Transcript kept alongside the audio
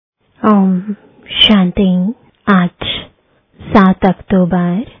ओम शांति। आज 7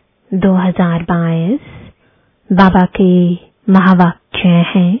 अक्टूबर 2022 बाबा के महावाक्य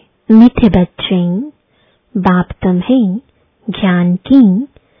हैं, मीठे बच्चे, बाप तुम्हें ज्ञान की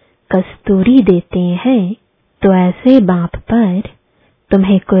कस्तूरी देते हैं, तो ऐसे बाप पर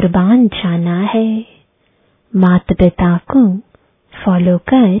तुम्हें कुर्बान जाना है। माता पिता को फॉलो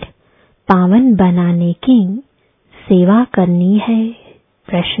कर पावन बनाने की सेवा करनी है।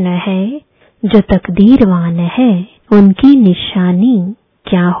 प्रश्न है, जो तकदीरवान है उनकी निशानी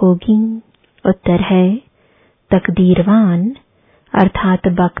क्या होगी? उत्तर है, तकदीरवान अर्थात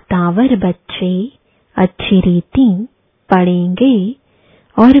बख्तावर बच्चे अच्छी रीति पढ़ेंगे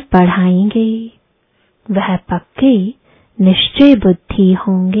और पढ़ाएंगे। वह पक्के निश्चय बुद्धि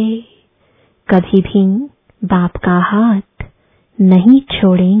होंगे, कभी भी बाप का हाथ नहीं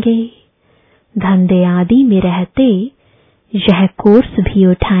छोड़ेंगे। धंधे आदि में रहते यह कोर्स भी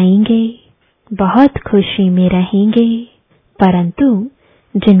उठाएंगे, बहुत खुशी में रहेंगे, परंतु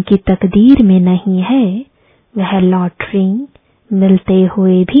जिनकी तकदीर में नहीं है वह लॉटरी मिलते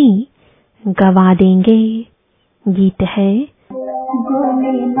हुए भी गवा देंगे। गीत है,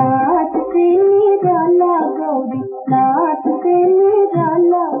 भोलेनाथ से निराला गौरी नाथ से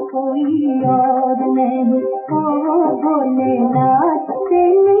निराला कोई और नहीं। ओ भोलेनाथ से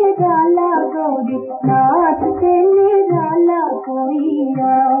निराला गौरी नाथ से निराला कोई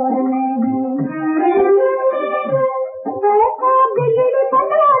और नहीं। ऐसा बिगड़ी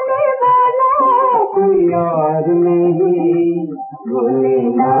बनाने वाला कोई और नहीं।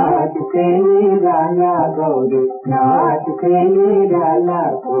 भोलेनाथ से निराला गौरी नाथ से निराला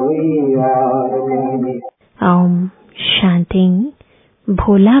कोई और नहीं। ओम शांति।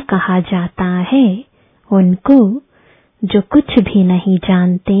 भोला कहा जाता है उनको जो कुछ भी नहीं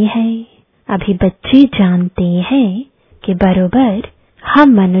जानते हैं। अभी बच्चे जानते हैं कि बरोबर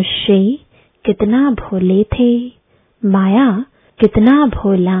हम मनुष्य कितना भोले थे, माया कितना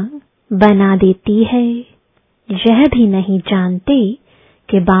भोला बना देती है। यह भी नहीं जानते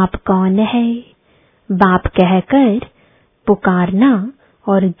कि बाप कौन है। बाप कहकर पुकारना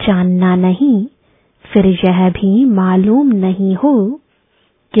और जानना नहीं, फिर यह भी मालूम नहीं हो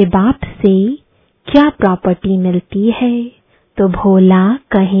कि बाप से क्या प्रॉपर्टी मिलती है, तो भोला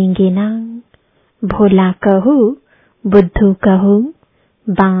कहेंगे ना। भोला कहो बुद्धू कहो,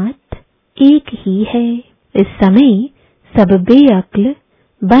 बात एक ही है। इस समय सब बेअक्ल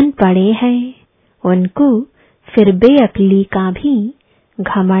बन पड़े हैं, उनको फिर बेअक्ली का भी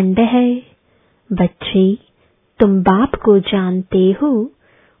घमंड है। बच्चे, तुम बाप को जानते हो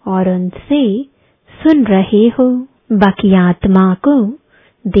और उनसे सुन रहे हो, बाकी आत्मा को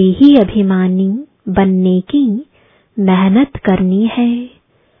देही अभिमानी बनने की मेहनत करनी है।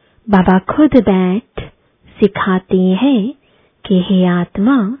 बाबा खुद बैठ सिखाते हैं कि हे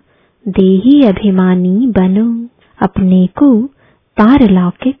आत्मा, देही अभिमानी बनो, अपने को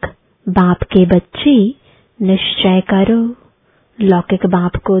पारलौकिक बाप के बच्चे निश्चय करो। लौकिक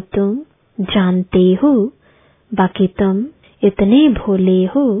बाप को तुम जानते हो, बाकी तुम इतने भोले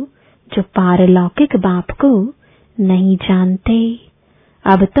हो जो पारलौकिक बाप को नहीं जानते।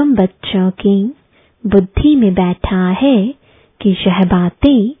 अब तुम बच्चों की बुद्धि में बैठा है कि यह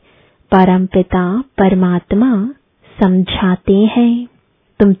बातें परमपिता परमात्मा समझाते हैं।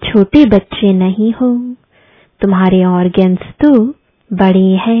 तुम छोटे बच्चे नहीं हो, तुम्हारे ऑर्गन्स तो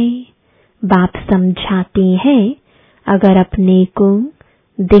बड़े हैं। बाप समझाते हैं, अगर अपने को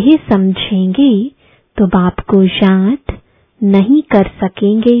देह समझेंगे तो बाप को याद नहीं कर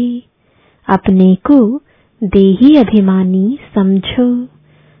सकेंगे। अपने को देही अभिमानी समझो।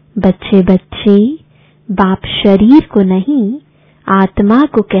 बच्चे बच्चे बाप शरीर को नहीं आत्मा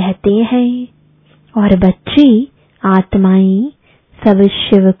को कहते हैं, और बच्चे आत्माएं सब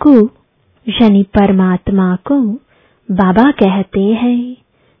शिव को यानी परमात्मा को बाबा कहते हैं।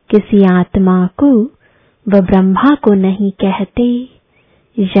 किसी आत्मा को व ब्रह्मा को नहीं कहते,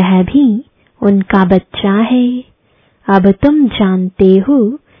 यह भी उनका बच्चा है। अब तुम जानते हो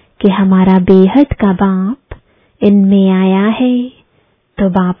कि हमारा बेहद का बाप इनमें आया है, तो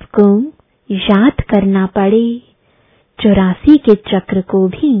बाप को याद करना पड़े। 84 के चक्र को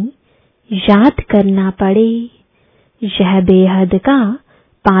भी याद करना पड़े। यह बेहद का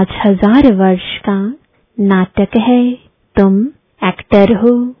 5000 वर्ष का नाटक है। तुम एक्टर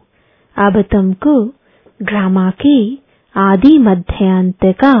हो। अब तुमको ड्रामा के आदि मध्य अंत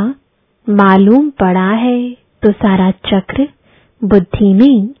का मालूम पड़ा है, तो सारा चक्र बुद्धि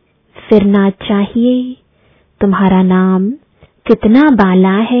में फिरना चाहिए। तुम्हारा नाम कितना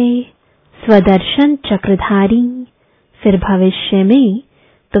बाला है, स्वदर्शन चक्रधारी। फिर भविष्य में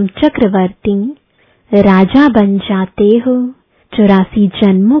तुम चक्रवर्ती राजा बन जाते हो। 84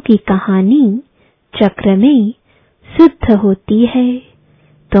 जन्मों की कहानी चक्र में सिद्ध होती है।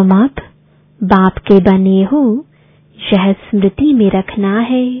 तुम अब बाप के बने हो, यह स्मृति में रखना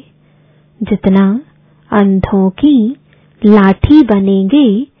है। जितना अंधों की लाठी बनेंगे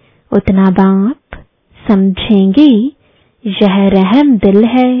उतना बाप समझेंगे यह रहम दिल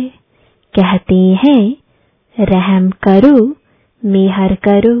है। कहते हैं रहम करो मेहर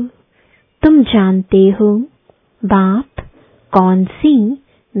करो। तुम जानते हो बाप कौन सी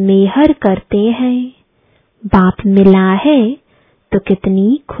मेहर करते हैं। बाप मिला है तो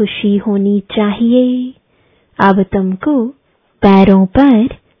कितनी खुशी होनी चाहिए। अब तुमको पैरों पर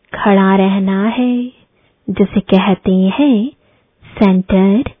खड़ा रहना है। जिसे कहते हैं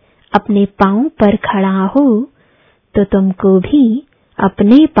सेंटर अपने पांव पर खड़ा हो, तो तुमको भी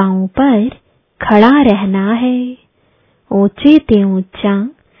अपने पांव पर खड़ा रहना है। ऊंचे ते ऊंचा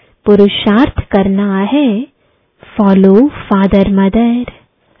पुरुषार्थ करना है। Follow father mother.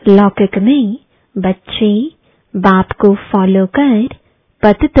 लौकिक में बच्चे बाप को फॉलो कर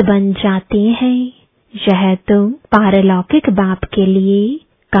पतित बन जाते हैं। यह तो पारलौकिक बाप के लिए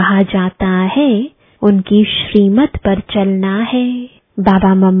कहा जाता है। उनकी श्रीमत पर चलना है।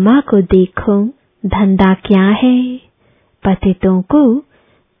 बाबा मम्मा को देखो, धंधा क्या है? पतितों को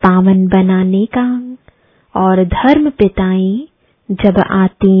पावन बनाने का। और धर्म पिताएं जब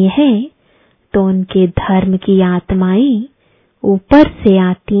आती हैं तो उनके धर्म की आत्माएं ऊपर से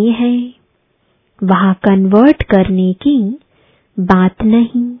आती हैं। वहां कन्वर्ट करने की बात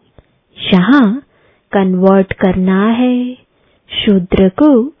नहीं, यहाँ कन्वर्ट करना है। शूद्र को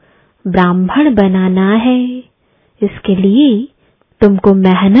ब्राह्मण बनाना है। इसके लिए तुमको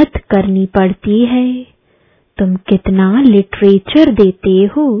मेहनत करनी पड़ती है। तुम कितना लिटरेचर देते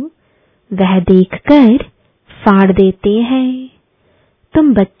हो वह देखकर फाड़ देते हैं।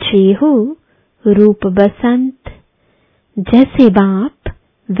 तुम बच्चे हो रूप बसंत। जैसे बाप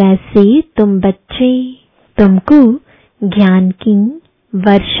वैसे तुम बच्चे। तुमको ज्ञान की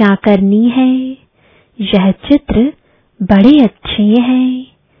वर्षा करनी है। यह चित्र बड़े अच्छे हैं।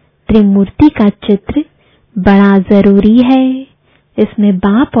 त्रिमूर्ति का चित्र बड़ा जरूरी है। इसमें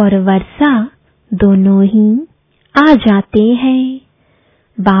बाप और वर्षा दोनों ही आ जाते हैं।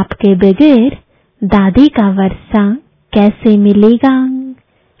 बाप के बगैर दादी का वर्षा कैसे मिलेगा?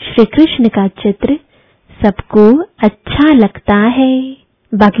 श्री कृष्ण का चित्र सबको अच्छा लगता है।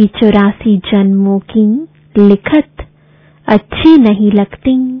 बाकी 84 जन्मों की लिखत अच्छी नहीं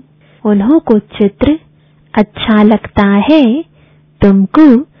लगती। उन्हों को चित्र अच्छा लगता है, तुमको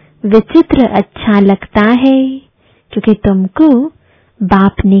विचित्र अच्छा लगता है। क्योंकि तुमको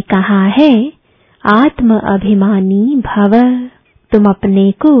बाप ने कहा है आत्म अभिमानी भव। तुम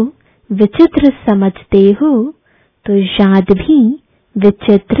अपने को विचित्र समझते हो तो याद भी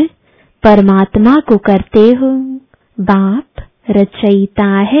विचित्र परमात्मा को करते हो। बाप रचयिता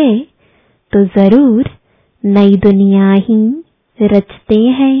है तो जरूर नई दुनिया ही रचते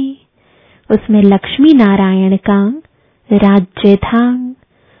हैं। उसमें लक्ष्मी नारायण का राज्य था।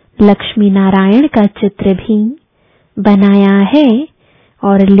 लक्ष्मी नारायण का चित्र भी बनाया है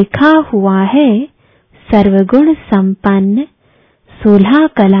और लिखा हुआ है सर्वगुण संपन्न 16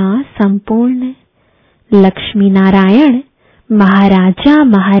 कला संपूर्ण। लक्ष्मी नारायण महाराजा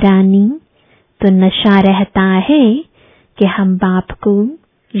महारानी। तो नशा रहता है कि हम बाप को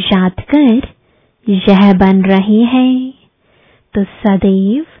याद कर यह बन रहे हैं। तो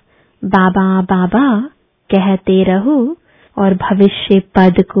सदैव बाबा बाबा कहते रहो और भविष्य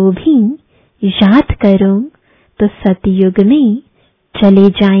पद को भी याद करो तो सतयुग में चले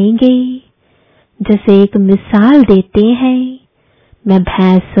जाएंगे। जैसे एक मिसाल देते हैं, मैं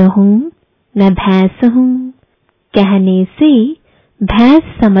भैंस हूँ, मैं भैंस हूँ कहने से भैंस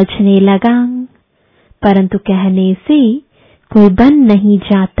समझने लगा, परंतु कहने से कोई बन नहीं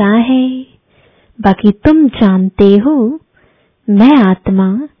जाता है। बाकी तुम जानते हो मैं आत्मा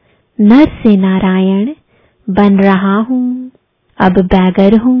नर से नारायण बन रहा हूँ। अब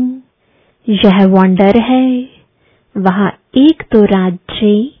बैगर हूँ। यह वंडर है। वहां एक तो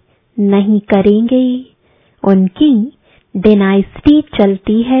राज्य नहीं करेंगे। उनकी डिनाइस्टी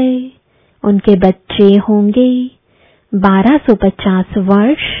चलती है। उनके बच्चे होंगे। 1250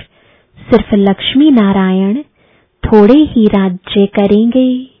 वर्ष सिर्फ लक्ष्मी नारायण थोड़े ही राज्य करेंगे।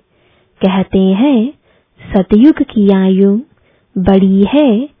 कहते हैं सतयुग की आयु बड़ी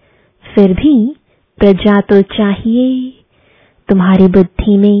है, फिर भी प्रजा तो चाहिए। तुम्हारी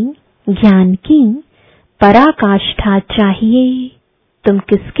बुद्धि में ज्ञान की पराकाष्ठा चाहिए। तुम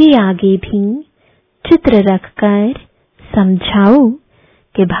किसके आगे भी चित्र रखकर समझाओ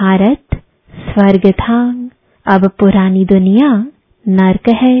कि भारत स्वर्ग था, अब पुरानी दुनिया नर्क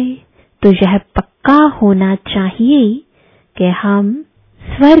है। तो यह पक्का होना चाहिए कि हम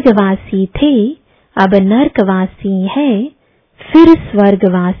स्वर्गवासी थे, अब नरकवासी है, फिर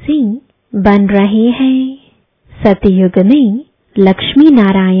स्वर्गवासी बन रहे हैं। सतयुग में लक्ष्मी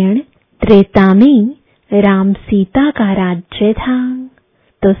नारायण, त्रेता में राम सीता का राज्य था,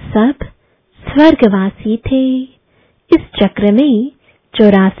 तो सब स्वर्गवासी थे। इस चक्र में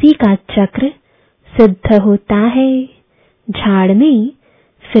 84 का चक्र सिद्ध होता है। झाड़ में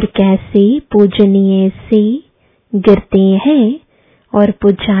फिर कैसे पूजनीय से गिरते हैं और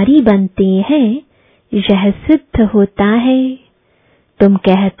पुजारी बनते हैं, यह सिद्ध होता है। तुम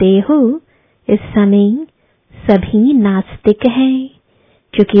कहते हो इस समय सभी नास्तिक हैं,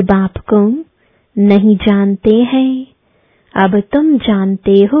 क्योंकि बाप को नहीं जानते हैं। अब तुम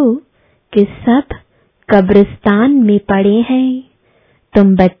जानते हो कि सब कब्रिस्तान में पड़े हैं।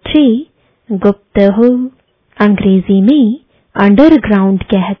 तुम बच्चे गुप्त हो, अंग्रेजी में अंडरग्राउंड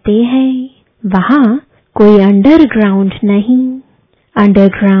कहते हैं। वहां कोई अंडरग्राउंड नहीं,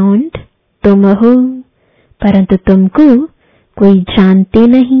 अंडरग्राउंड तुम हो, परंतु तुमको कोई जानते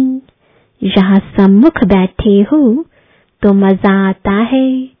नहीं। यहाँ सम्मुख बैठे हो तो मजा आता है।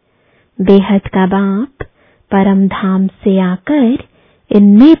 बेहद का बाप परम धाम से आकर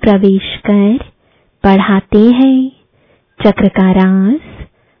इनमें प्रवेश कर पढ़ाते हैं, चक्र का राज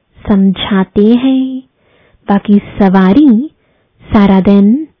समझाते हैं। बाकी सवारी सारा दिन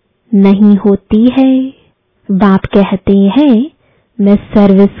नहीं होती है। बाप कहते हैं मैं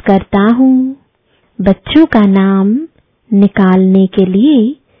सर्विस करता हूँ। बच्चों का नाम निकालने के लिए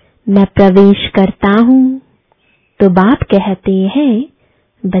मैं प्रवेश करता हूँ। तो बाप कहते हैं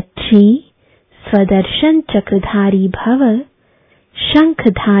बच्ची स्वदर्शन चक्रधारी भव,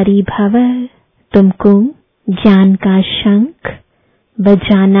 शंखधारी भव। तुमको ज्ञान का शंख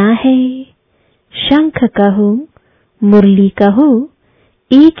बजाना है। शंख कहो मुरली कहो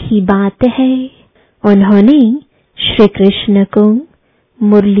एक ही बात है। उन्होंने श्री कृष्ण को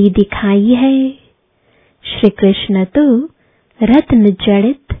मुरली दिखाई है। श्री कृष्ण तो रत्न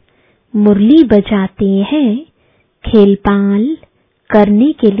जड़ित मुरली बजाते हैं खेलपाल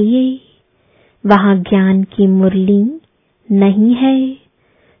करने के लिए। वहां ज्ञान की मुरली नहीं है।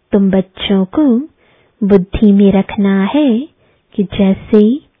 तुम बच्चों को बुद्धि में रखना है कि जैसे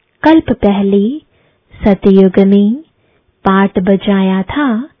कल्प पहले सतयुग में पाट बजाया था,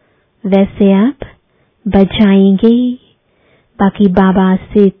 वैसे अब बजाएंगे। बाकी बाबा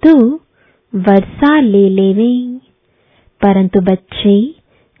से तो वर्षा ले लेवें, परंतु बच्चे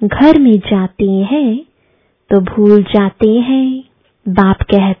घर में जाते हैं तो भूल जाते हैं। बाप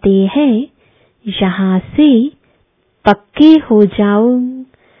कहते हैं यहाँ से पक्के हो जाओ,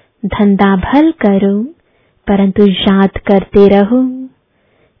 धंधा भल करो, परंतु याद करते रहो।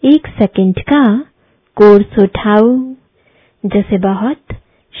 1 सेकंड का कोर्स उठाओ। जैसे बहुत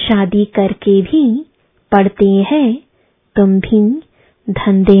शादी करके भी पढ़ते हैं, तुम भी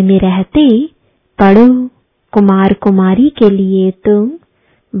धंधे में रहते पढ़ो। कुमार कुमारी के लिए तो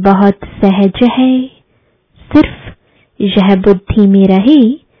बहुत सहज है। सिर्फ यह बुद्धि में रहे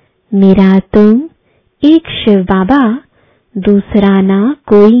मेरा तो एक शिव बाबा, दूसरा ना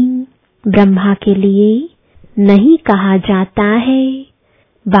कोई। ब्रह्मा के लिए नहीं कहा जाता है।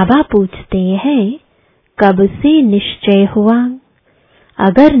 बाबा पूछते हैं कब से निश्चय हुआ।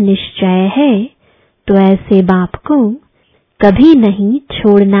 अगर निश्चय है तो ऐसे बाप को कभी नहीं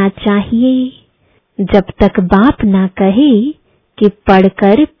छोड़ना चाहिए। जब तक बाप ना कहे कि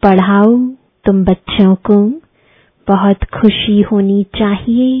पढ़कर पढ़ाओ। तुम बच्चों को बहुत खुशी होनी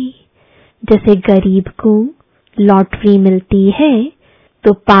चाहिए। जैसे गरीब को लॉटरी मिलती है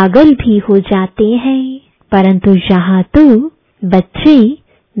तो पागल भी हो जाते हैं, परंतु यहाँ तो बच्चे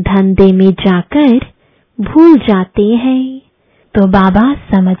धंधे में जाकर भूल जाते हैं। तो बाबा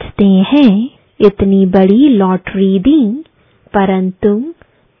समझते हैं इतनी बड़ी लॉटरी दी, परंतु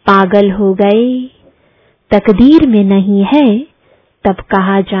पागल हो गए। तकदीर में नहीं है तब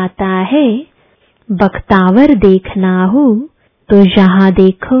कहा जाता है बख्तावर देखना हो तो यहाँ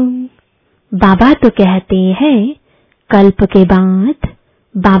देखो। बाबा तो कहते हैं कल्प के बाद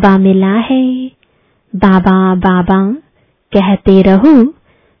बाबा मिला है। बाबा बाबा कहते रहो,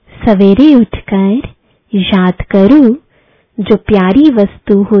 सवेरे उठकर याद करो। जो प्यारी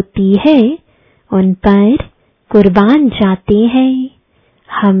वस्तु होती है उन पर कुर्बान जाते हैं।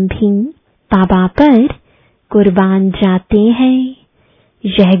 हम भी बाबा पर कुर्बान जाते हैं।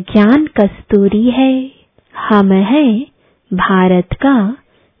 यह ज्ञान कस्तूरी है। हम हैं भारत का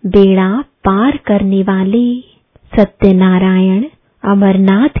बेड़ा पार करने वाले। सत्यनारायण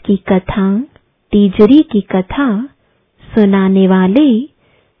अमरनाथ की कथा, तीजरी की कथा सुनाने वाले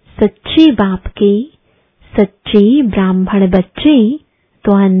सच्चे बाप के सच्चे ब्राह्मण बच्चे।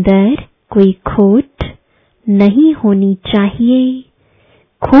 तो अंदर कोई खोट नहीं होनी चाहिए।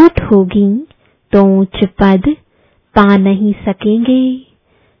 खोट होगी तो उच्च पद पा नहीं सकेंगे।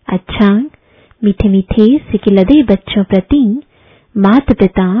 अच्छा, मीठे मीठे सिकिलदे बच्चों प्रति माता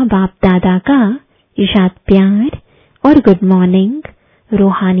पिता बाप दादा का इशाद प्यार और गुड मॉर्निंग।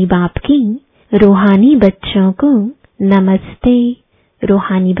 रूहानी बाप की रूहानी बच्चों को नमस्ते।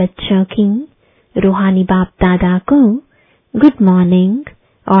 रूहानी बच्चों की रूहानी बाप दादा को गुड मॉर्निंग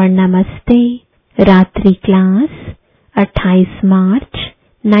और नमस्ते। रात्रि क्लास 28 मार्च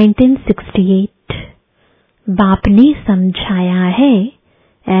 1968। बाप ने समझाया है,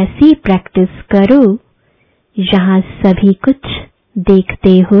 ऐसी प्रैक्टिस करो जहां सभी कुछ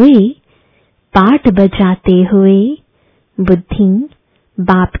देखते हुए, पाठ बजाते हुए बुद्धि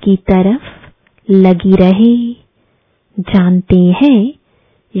बाप की तरफ लगी रहे। जानते हैं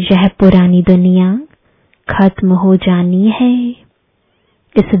यह पुरानी दुनिया खत्म हो जानी है।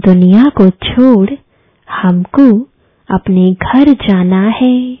 इस दुनिया को छोड़ हमको अपने घर जाना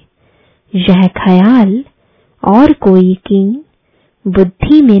है। यह ख्याल और कोई की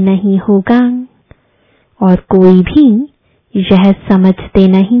बुद्धि में नहीं होगा और कोई भी यह समझते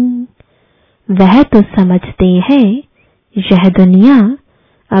नहीं। वह तो समझते हैं यह दुनिया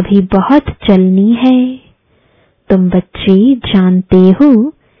अभी बहुत चलनी है। तुम बच्चे जानते हो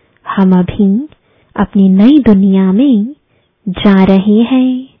हम अभी अपनी नई दुनिया में जा रहे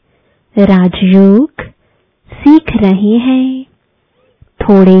हैं, राजयोग सीख रहे हैं।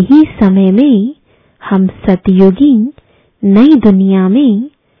 थोड़े ही समय में हम सतयुगी नई दुनिया में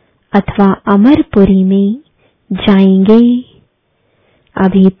अथवा अमरपुरी में जाएंगे।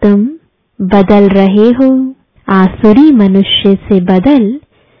 अभी तुम बदल रहे हो, आसुरी मनुष्य से बदल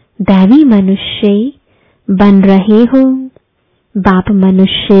दैवी मनुष्य बन रहे हो। बाप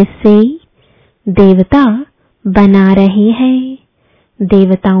मनुष्य से देवता बना रहे हैं।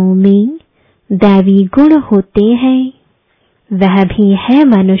 देवताओं में दैवी गुण होते हैं। वह भी है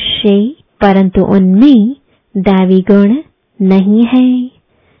मनुष्य, परंतु उनमें दैवी गुण नहीं है।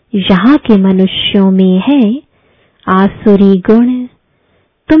 यहाँ के मनुष्यों में है आसुरी गुण।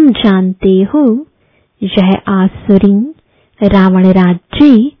 तुम जानते हो यह आसुरी रावण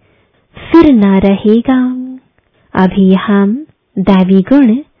राज्य फिर न रहेगा। अभी हम दैवी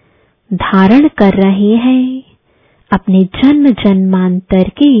गुण धारण कर रहे हैं। अपने जन्म जन्मांतर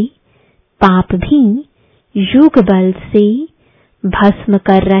के पाप भी योग बल से भस्म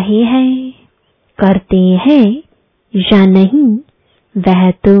कर रहे हैं। करते हैं या नहीं वह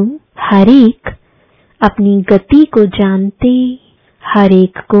तो हर एक अपनी गति को जानते, हर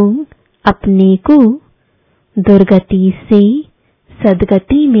एक को अपने को दुर्गति से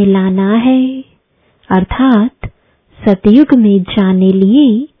सदगति में लाना है। अर्थात सतयुग में जाने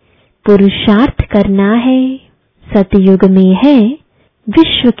लिए पुरुषार्थ करना है। सतयुग में है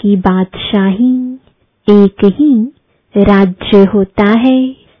विश्व की बादशाही, एक ही राज्य होता है।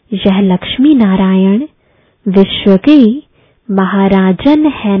 यह लक्ष्मी नारायण विश्व के महाराजन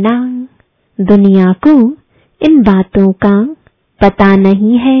है ना। दुनिया को इन बातों का पता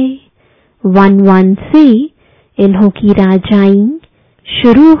नहीं है। 1-1 से इन्हों की राजाई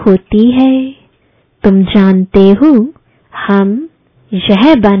शुरू होती है। तुम जानते हो हम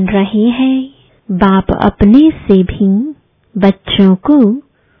यह बन रहे हैं। बाप अपने से भी बच्चों को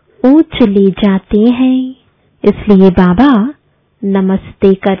ऊंच ले जाते हैं, इसलिए बाबा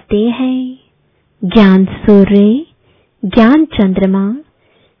नमस्ते करते हैं। ज्ञान सूर्य, ज्ञान चंद्रमा,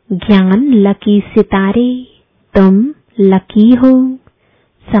 ज्ञान लकी सितारे, तुम लकी हो।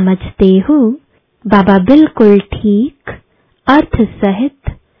 समझते हो बाबा बिल्कुल ठीक अर्थ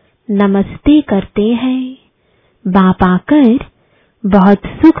सहित नमस्ते करते हैं। बाप आकर बहुत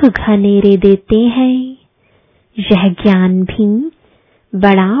सुख घनेरे देते हैं। यह ज्ञान भी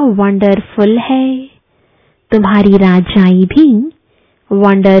बड़ा वंडरफुल है। तुम्हारी राजाई भी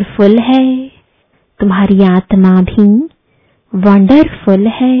वंडरफुल है। तुम्हारी आत्मा भी वंडरफुल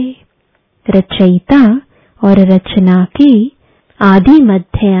है। रचयिता और रचना के आदि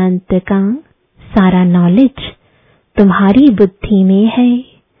मध्य अंत का सारा नॉलेज तुम्हारी बुद्धि में है।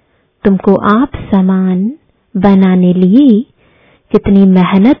 तुमको आप समान बनाने लिए कितनी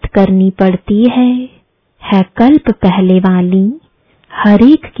मेहनत करनी पड़ती है कल्प पहले वाली हर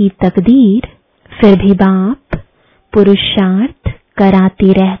एक की तकदीर। फिर भी बाप पुरुषार्थ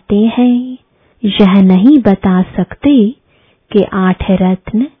कराते रहते हैं। यह नहीं बता सकते कि 8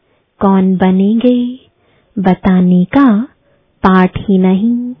 रत्न कौन बनेंगे, बताने का पाठ ही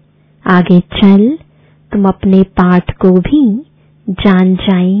नहीं। आगे चल तुम अपने पाठ को भी जान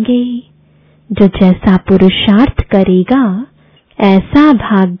जाएंगे। जो जैसा पुरुषार्थ करेगा ऐसा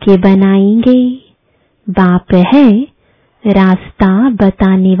भाग्य बनाएंगे। बाप है रास्ता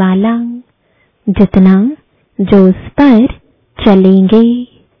बताने वाला। जितना जो उस पर चलेंगे।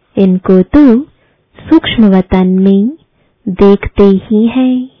 इनको तो सूक्ष्म वतन में देखते ही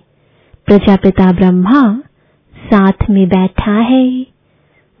हैं। प्रजापिता ब्रह्मा साथ में बैठा है।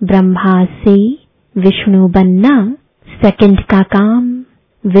 ब्रह्मा से विष्णु बनना सेकंड का काम।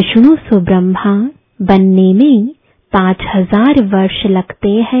 विष्णु सो ब्रह्मा बनने में 5000 वर्ष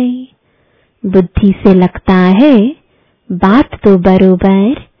लगते हैं। बुद्धि से लगता है बात तो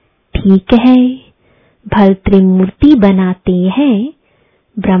बरोबर ठीक है। भल त्रिमूर्ति बनाते हैं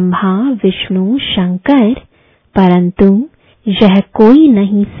ब्रह्मा विष्णु शंकर, परंतु यह कोई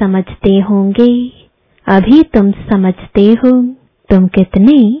नहीं समझते होंगे। अभी तुम समझते हो। तुम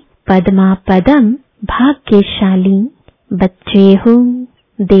कितने पद्मा पदम भाग्यशाली बच्चे हो।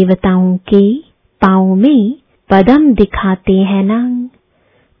 देवताओं के पाँव में पदम दिखाते हैं ना।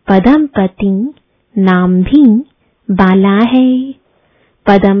 पदमपति नाम भी बाला है।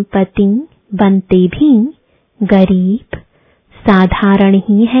 पदमपति बनते भी गरीब साधारण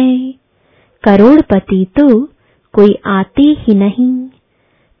ही है। करोड़पति तो कोई आते ही नहीं।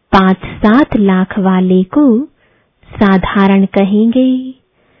 5-7 लाख वाले को साधारण कहेंगे।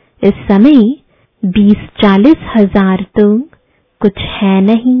 इस समय 20-40 हजार तो कुछ है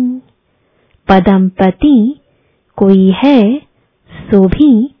नहीं। पदमपति कोई है सो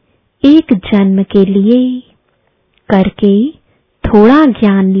भी एक जन्म के लिए करके थोड़ा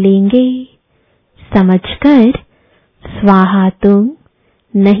ज्ञान लेंगे। समझकर स्वाहा तो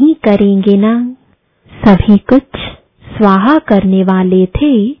नहीं करेंगे ना। सभी कुछ स्वाहा करने वाले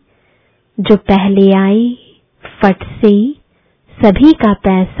थे जो पहले आए। फट से सभी का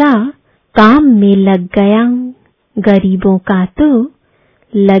पैसा काम में लग गया। गरीबों का तो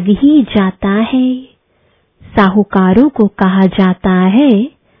लग ही जाता है। साहूकारों को कहा जाता है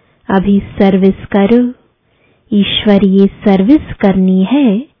अभी सर्विस करो। ईश्वरीय सर्विस करनी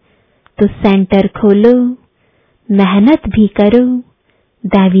है तो सेंटर खोलो, मेहनत भी करो,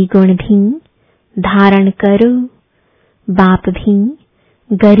 दैवी गुण भी धारण करो। बाप भी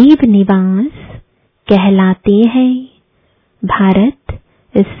गरीब निवास कहलाते हैं। भारत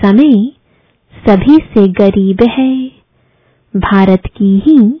इस समय सभी से गरीब है। भारत की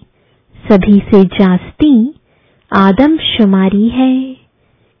ही सभी से जास्ती आदमशुमारी है,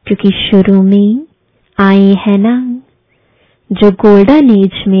 क्योंकि शुरू में आए हैं ना। जो गोल्डन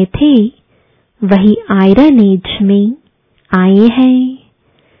एज में थे वही आयरन एज में आए हैं।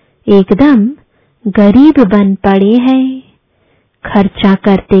 एकदम गरीब बन पड़े हैं। खर्चा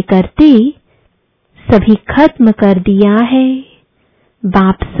करते करते सभी खत्म कर दिया है।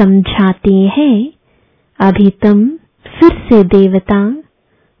 बाप समझाते हैं अभी तुम फिर से देवता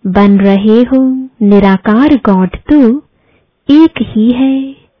बन रहे हो। निराकार गॉड तो एक ही है।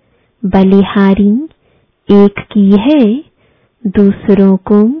 बलिहारी एक की है। दूसरों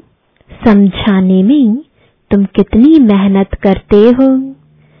को समझाने में तुम कितनी मेहनत करते हो,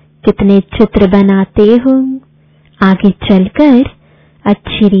 कितने चित्र बनाते हो। आगे चलकर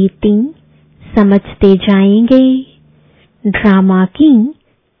अच्छी रीति समझते जाएंगे। ड्रामा की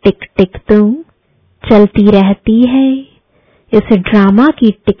टिक टिक तो चलती रहती है। इस ड्रामा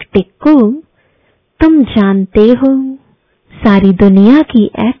की टिक टिक को तुम जानते हो। सारी दुनिया की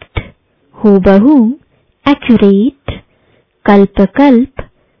एक्ट हूबहू एक्यूरेट कल्प कल्प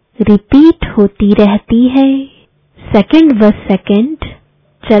रिपीट होती रहती है। सेकंड व सेकंड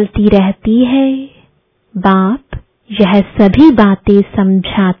चलती रहती है। बाप यह सभी बातें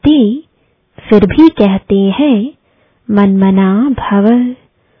समझाते फिर भी कहते हैं मनमना भव।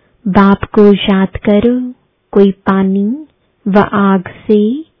 बाप को याद करो। कोई पानी व आग से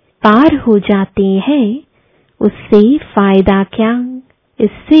पार हो जाते हैं, उससे फायदा क्या।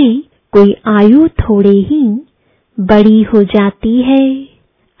 इससे कोई आयु थोड़े ही बड़ी हो जाती है।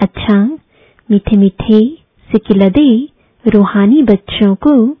 अच्छा, मीठे मीठे सिकिलदे रूहानी बच्चों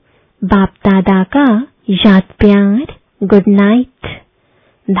को बाप दादा का याद प्यार गुड नाइट।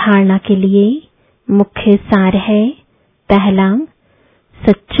 धारणा के लिए मुख्य सार है। पहला,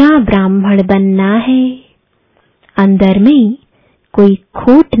 सच्चा ब्राह्मण बनना है। अंदर में कोई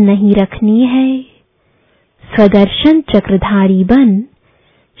खोट नहीं रखनी है। स्वदर्शन चक्रधारी बन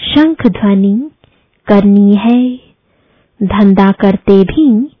शंख ध्वनि करनी है। धंधा करते भी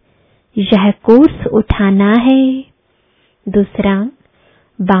यह कोर्स उठाना है। दूसरा,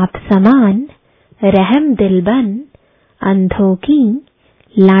 बाप समान रहम दिल बन अंधों की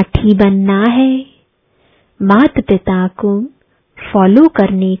लाठी बनना है। मात पिता को फॉलो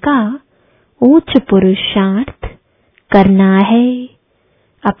करने का उच्च पुरुषार्थ करना है।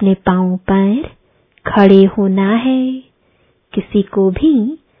 अपने पांव पर खड़े होना है। किसी को भी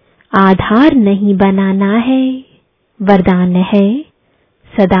आधार नहीं बनाना है। वरदान है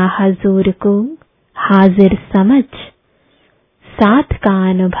सदा हजूर को हाजिर समझ साथ का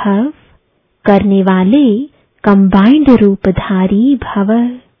अनुभव करने वाले कंबाइंड रूपधारी भव।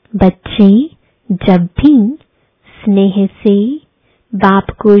 बच्चे जब भी स्नेह से बाप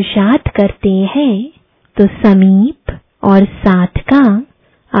को याद करते हैं तो समीप और साथ का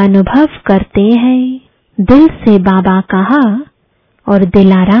अनुभव करते हैं। दिल से बाबा कहा और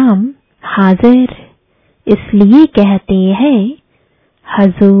दिलाराम हाजिर, इसलिए कहते हैं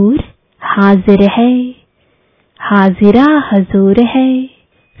हजूर हाजिर है, हाजिरा हजूर है।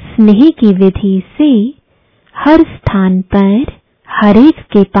 स्नेह की विधि से हर स्थान पर हर एक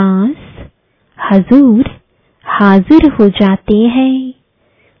के पास हजूर हाजिर हो जाते हैं।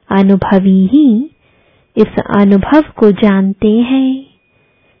 अनुभवी ही इस अनुभव को जानते हैं।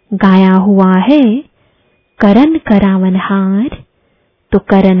 गाया हुआ है करन करावनहार, तो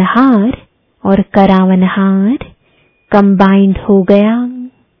करनहार और करावनहार कंबाइंड हो गया।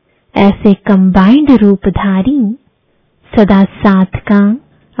 ऐसे कंबाइंड रूपधारी सदा साथ का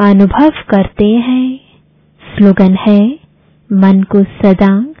अनुभव करते हैं। स्लोगन है मन को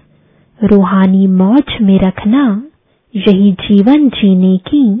सदा रूहानी मौज में रखना, यही जीवन जीने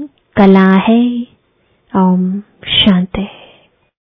की कला है। ओम शांति।